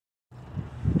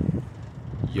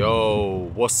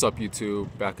Yo, what's up YouTube?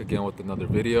 Back again with another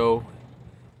video.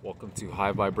 Welcome to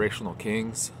High Vibrational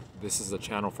Kings. This is a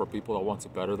channel for people that want to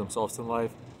better themselves in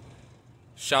life.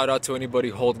 Shout out to anybody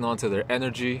holding on to their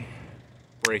energy,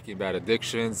 breaking bad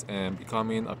addictions, and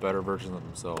becoming a better version of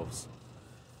themselves.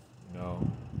 You know,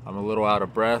 I'm a little out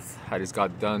of breath. I just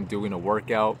got done doing a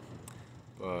workout,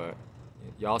 but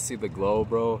y'all see the glow,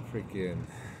 bro? Freaking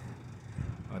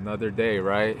another day,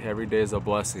 right? Every day is a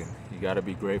blessing. You gotta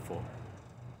be grateful.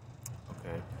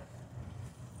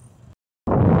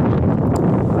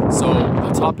 So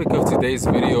the topic of today's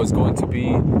video is going to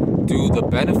be, do the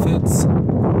benefits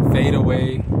fade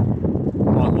away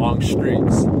on long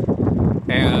streaks?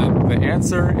 And the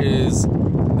answer is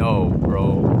no,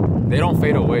 bro. They don't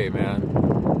fade away,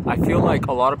 man. I feel like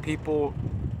a lot of people,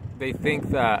 they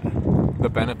think that the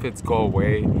benefits go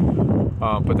away,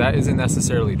 but that isn't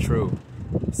necessarily true.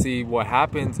 See, what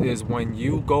happens is when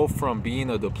you go from being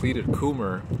a depleted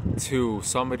Coomer to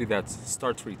somebody that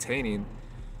starts retaining,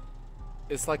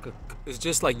 it's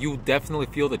just like you definitely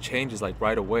feel the changes like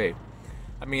right away.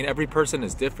 I mean, every person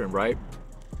is different, right?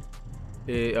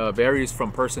 It varies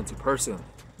from person to person.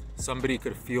 Somebody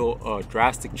could feel a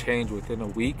drastic change within a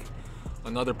week.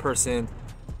 Another person,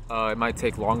 it might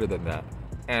take longer than that.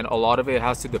 And a lot of it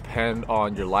has to depend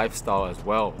on your lifestyle as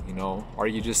well. You know, are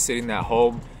you just sitting at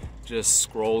home, just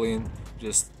scrolling,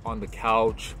 just on the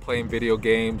couch, playing video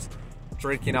games,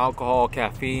 drinking alcohol,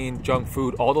 caffeine, junk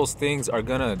food? All those things are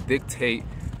gonna dictate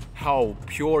how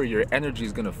pure your energy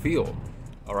is gonna feel.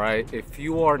 All right, if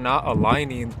you are not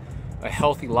aligning a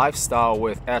healthy lifestyle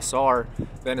with SR,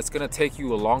 then it's gonna take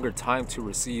you a longer time to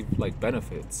receive like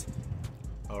benefits.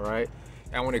 All right,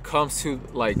 and when it comes to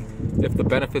like, if the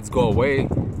benefits go away,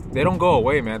 they don't go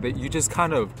away, man. You just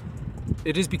kind of,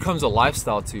 it just becomes a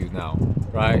lifestyle to you now,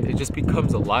 right? It just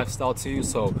becomes a lifestyle to you.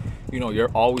 So, you know, you're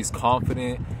always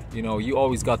confident. You know, you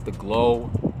always got the glow.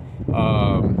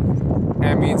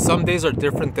 I mean, some days are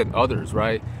different than others,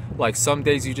 right? Like some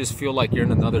days you just feel like you're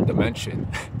in another dimension.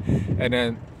 And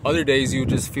then other days you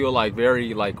just feel like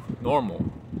very like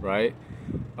normal, right?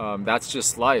 That's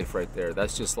just life right there.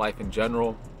 That's just life in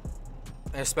general.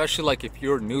 And especially like if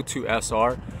you're new to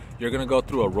SR, you're gonna go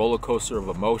through a roller coaster of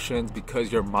emotions because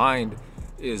your mind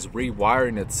is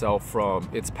rewiring itself from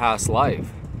its past life,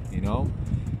 you know?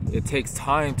 It takes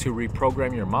time to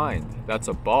reprogram your mind. That's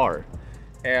a bar.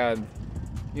 And,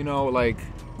 you know, like,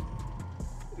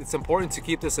 it's important to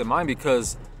keep this in mind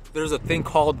because there's a thing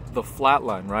called the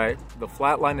flatline, right? The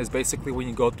flatline is basically when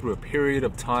you go through a period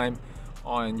of time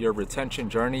on your retention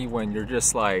journey when you're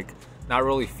just like not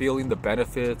really feeling the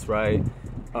benefits, right?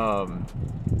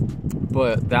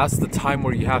 But that's the time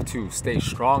where you have to stay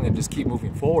strong and just keep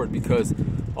moving forward, because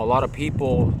a lot of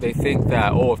people, they think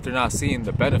that, oh, if they're not seeing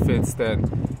the benefits,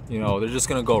 then, you know, they're just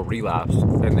gonna go relapse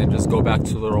and then just go back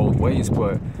to their old ways.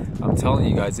 But I'm telling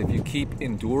you guys, if you keep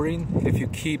enduring, if you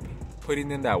keep putting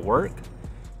in that work,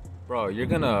 bro,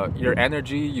 your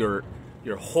energy, your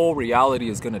whole reality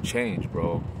is gonna change,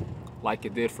 bro, like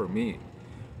it did for me,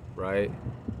 right?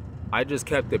 I just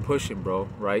kept it pushing, bro,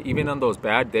 right? Even on those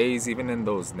bad days, even in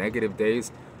those negative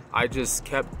days, I just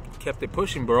kept it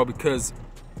pushing, bro, because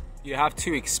you have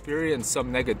to experience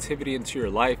some negativity into your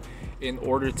life in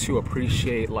order to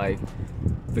appreciate like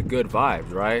the good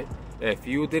vibes, right? If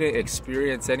you didn't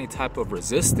experience any type of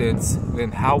resistance,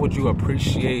 then how would you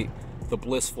appreciate the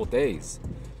blissful days?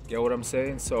 Get what I'm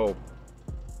saying? So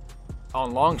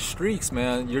on long streaks,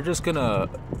 man, you're just gonna,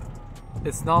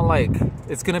 it's not like,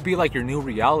 it's gonna be like your new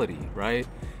reality, right?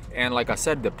 And like I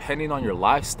said, depending on your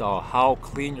lifestyle, how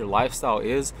clean your lifestyle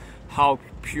is, how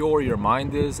pure your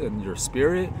mind is and your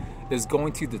spirit is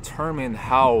going to determine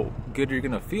how good you're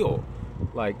gonna feel.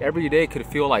 Like every day could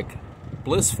feel like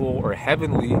blissful or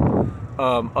heavenly.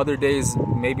 Other days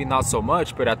maybe not so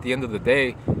much, but at the end of the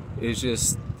day, it's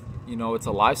just, you know, it's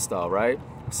a lifestyle, right?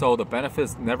 So the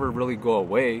benefits never really go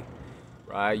away,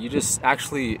 right? You just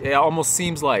actually, it almost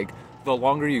seems like the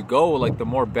longer you go, like the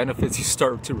more benefits you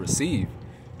start to receive,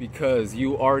 because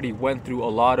you already went through a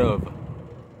lot of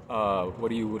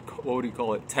what would you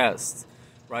call it, tests,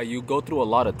 right? You go through a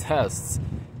lot of tests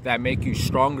that make you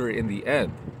stronger in the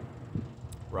end,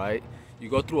 right? You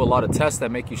go through a lot of tests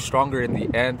that make you stronger in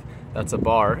the end. That's a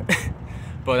bar.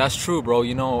 But that's true, bro,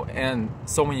 you know. And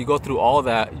so when you go through all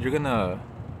that, you're gonna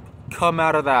come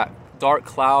out of that dark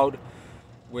cloud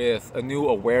with a new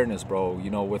awareness, bro,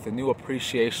 you know, with a new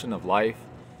appreciation of life.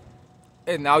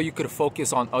 And now you could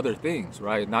focus on other things,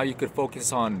 right? Now you could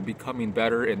focus on becoming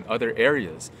better in other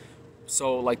areas.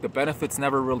 So like the benefits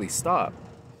never really stop,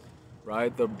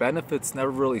 right? The benefits never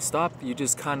really stop. You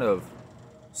just kind of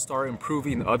start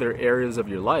improving other areas of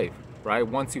your life, right?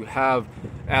 Once you have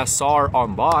SR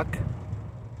on lock,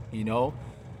 you know,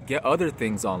 get other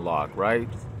things on lock, right?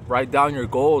 Write down your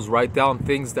goals, write down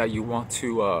things that you want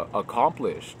to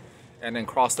accomplish, and then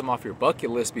cross them off your bucket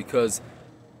list, because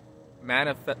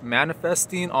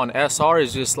manifesting on SR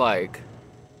is just like,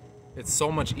 it's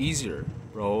so much easier,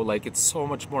 bro. Like, it's so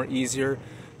much more easier.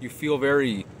 You feel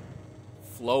very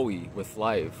flowy with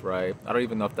life, right? I don't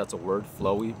even know if that's a word,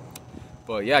 flowy.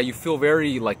 But yeah, you feel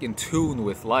very like in tune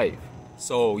with life.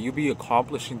 So you be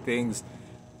accomplishing things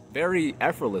very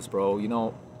effortless, bro. You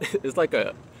know, it's like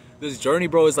this journey,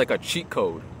 bro, is like a cheat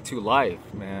code to life,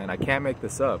 man. I can't make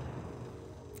this up.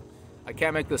 I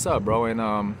can't make this up, bro.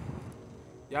 And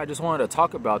yeah, I just wanted to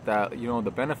talk about that. You know,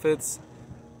 the benefits,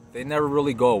 they never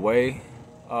really go away.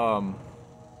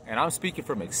 And I'm speaking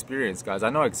from experience, guys. I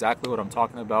know exactly what I'm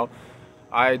talking about.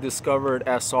 I discovered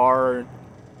SR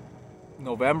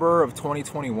November of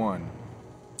 2021,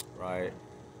 right?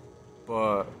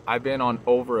 But I've been on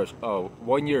over a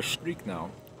 1-year streak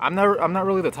now. I'm not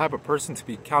really the type of person to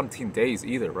be counting days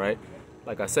either, right?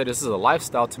 Like I said, this is a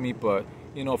lifestyle to me, but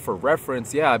you know, for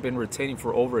reference, yeah, I've been retaining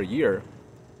for over a year,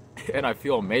 and I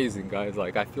feel amazing, guys.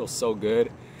 Like, I feel so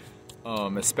good,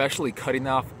 especially cutting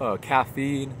off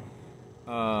caffeine.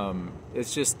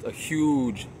 It's just a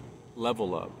huge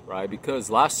level up, right? Because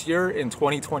last year in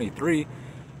 2023,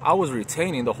 I was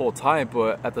retaining the whole time,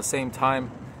 but at the same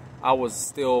time, I was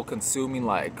still consuming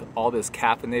like all this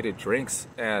caffeinated drinks,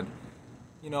 and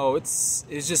you know, it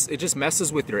just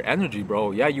messes with your energy,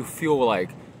 bro. Yeah, you feel like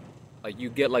you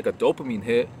get like a dopamine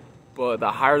hit, but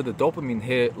the higher the dopamine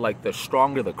hit, like the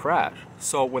stronger the crash.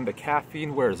 So when the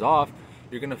caffeine wears off,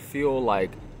 you're gonna feel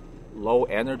like low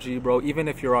energy, bro, even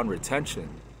if you're on retention,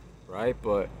 right?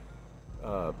 But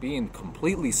being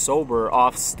completely sober,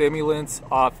 off stimulants,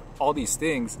 off all these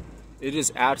things, it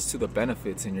just adds to the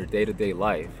benefits in your day-to-day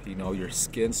life. You know, your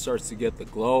skin starts to get the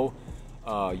glow,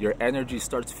 your energy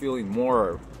starts feeling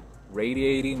more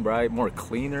radiating, right? More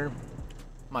cleaner.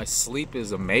 My sleep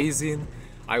is amazing.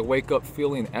 I wake up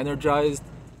feeling energized.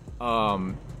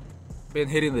 Been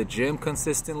hitting the gym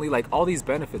consistently. Like, all these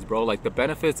benefits, bro. Like, the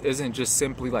benefits isn't just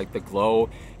simply like the glow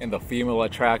and the female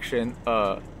attraction.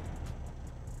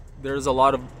 There's a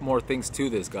lot of more things to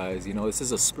this, guys. You know, this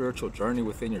is a spiritual journey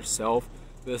within yourself.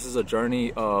 This is a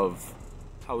journey of,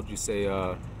 how would you say,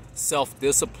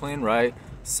 self-discipline, right?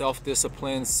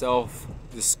 Self-discipline,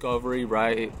 self-discovery,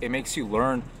 right? It makes you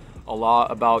learn a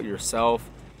lot about yourself,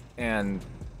 and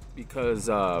because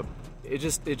it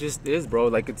just is, bro.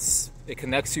 Like, it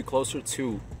connects you closer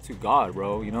to God,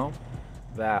 bro. You know,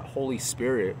 that Holy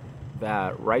Spirit,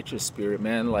 that righteous spirit,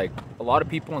 man. Like, a lot of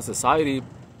people in society,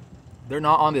 they're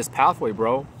not on this pathway,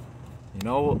 bro. You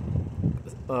know,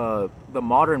 the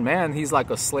modern man, he's like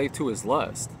a slave to his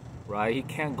lust, right? He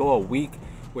can't go a week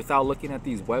without looking at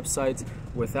these websites,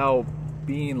 without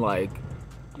being like,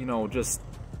 you know, just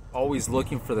always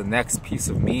looking for the next piece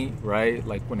of meat, right?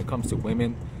 Like, when it comes to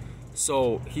women.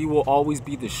 So he will always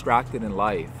be distracted in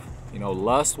life. You know,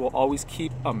 lust will always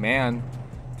keep a man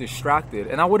distracted.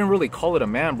 And I wouldn't really call it a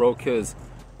man, bro, because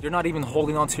you're not even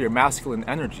holding on to your masculine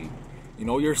energy. You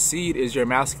know, your seed is your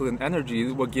masculine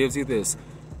energy, what gives you this,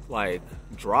 like,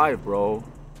 drive, bro.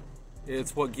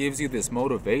 It's what gives you this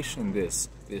motivation, this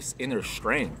inner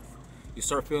strength. You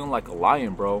start feeling like a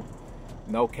lion, bro.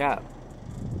 No cap.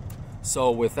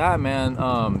 So with that, man,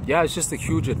 yeah, it's just a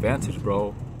huge advantage,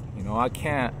 bro. You know, I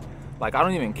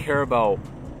don't even care about,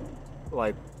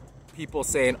 like, people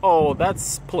saying, oh,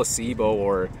 that's placebo,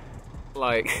 or,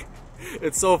 like,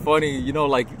 it's so funny, you know,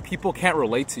 like, people can't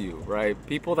relate to you, right?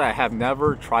 People that have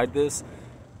never tried this,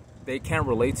 they can't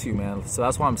relate to you, man. So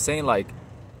that's why I'm saying, like,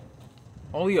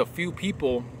 only a few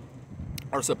people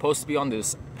are supposed to be on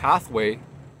this pathway,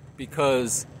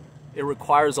 because it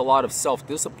requires a lot of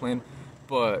self-discipline.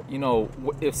 But, you know,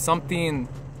 if something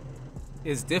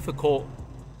is difficult,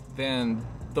 then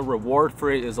the reward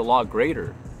for it is a lot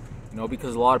greater. You know,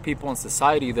 because a lot of people in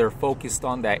society, they're focused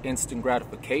on that instant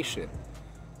gratification.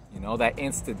 You know, that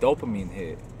instant dopamine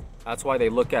hit. That's why they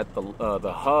look at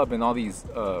the hub and all these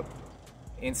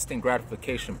instant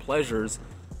gratification pleasures,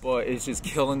 but it's just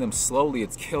killing them slowly.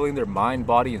 It's killing their mind,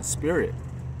 body, and spirit.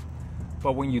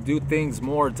 But when you do things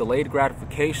more delayed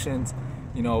gratifications,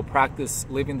 you know, practice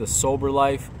living the sober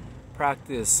life,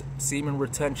 practice semen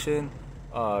retention,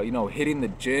 you know, hitting the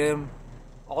gym,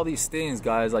 all these things,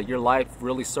 guys, like, your life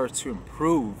really starts to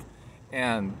improve,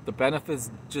 and the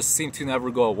benefits just seem to never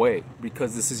go away,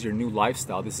 because this is your new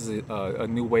lifestyle. This is a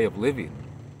new way of living.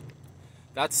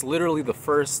 That's literally the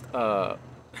first, the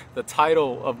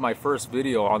title of my first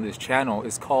video on this channel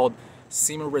is called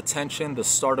Semen Retention, the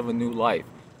Start of a New Life.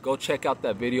 Go check out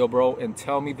that video, bro, and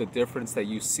tell me the difference that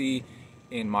you see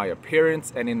in my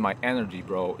appearance and in my energy,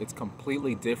 bro. It's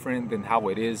completely different than how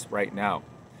it is right now,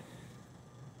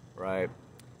 right?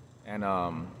 And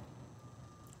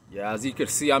yeah, as you can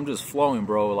see, I'm just flowing,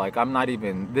 bro. Like,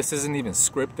 this isn't even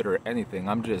scripted or anything.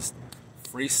 I'm just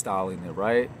freestyling it,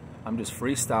 right? I'm just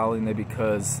freestyling it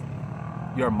because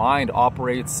your mind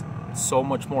operates so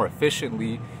much more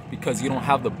efficiently because you don't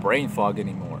have the brain fog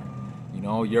anymore. You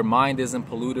know, your mind isn't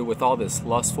polluted with all this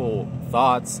lustful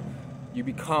thoughts. You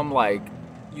become like,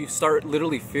 you start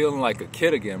literally feeling like a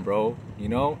kid again, bro. You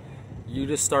know, you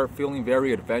just start feeling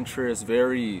very adventurous,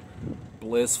 very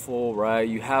blissful, right?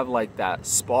 You have like that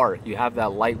spark, you have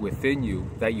that light within you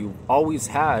that you always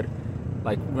had.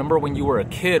 Like, remember when you were a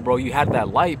kid, bro, you had that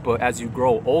light, but as you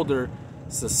grow older,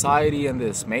 society and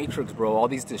this matrix, bro, all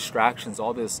these distractions,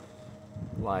 all this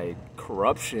like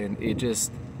corruption, it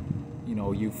just, you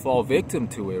know, you fall victim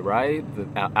to it, right?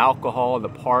 The alcohol, the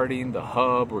partying, the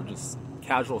hub, or just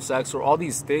casual sex, or all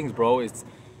these things, bro, it's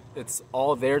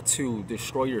all there to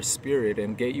destroy your spirit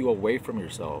and get you away from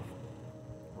yourself,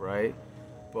 right?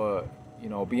 But, you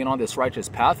know, being on this righteous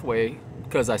pathway,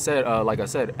 because I said, like I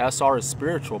said, SR is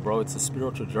spiritual, bro. It's a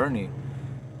spiritual journey,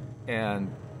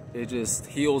 and it just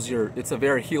heals it's a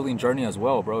very healing journey as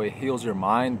well, bro. It heals your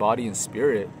mind, body, and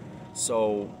spirit.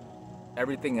 So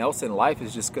everything else in life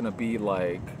is just gonna be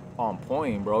like on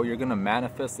point, bro. You're gonna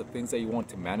manifest the things that you want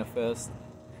to manifest,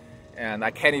 and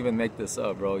I can't even make this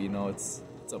up, bro. You know, it's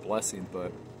a blessing.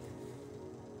 But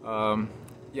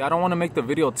yeah, I don't want to make the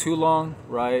video too long,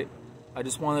 right? I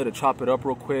just wanted to chop it up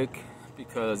real quick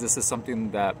because this is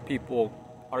something that people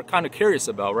are kind of curious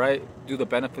about, right? Do the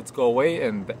benefits go away?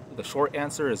 And the short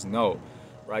answer is no,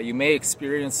 right? You may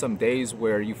experience some days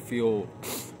where you feel,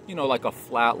 you know, like a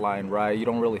flat line, right? You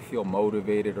don't really feel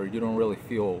motivated, or you don't really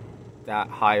feel that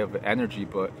high of energy,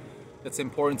 but it's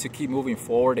important to keep moving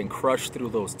forward and crush through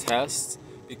those tests,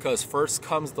 because first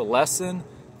comes the lesson,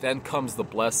 then comes the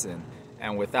blessing.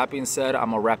 And with that being said, I'm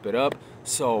gonna wrap it up.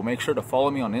 So make sure to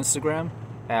follow me on Instagram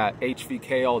at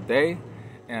HVKAllDay,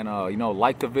 and you know,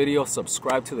 like the video,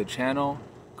 subscribe to the channel,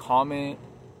 comment.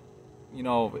 You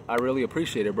know, I really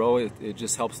appreciate it, bro. It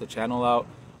just helps the channel out.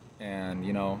 And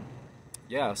you know,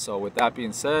 yeah, so with that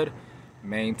being said,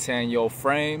 maintain your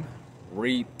frame,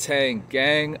 retain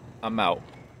gang. I'm out.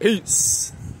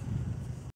 Peace.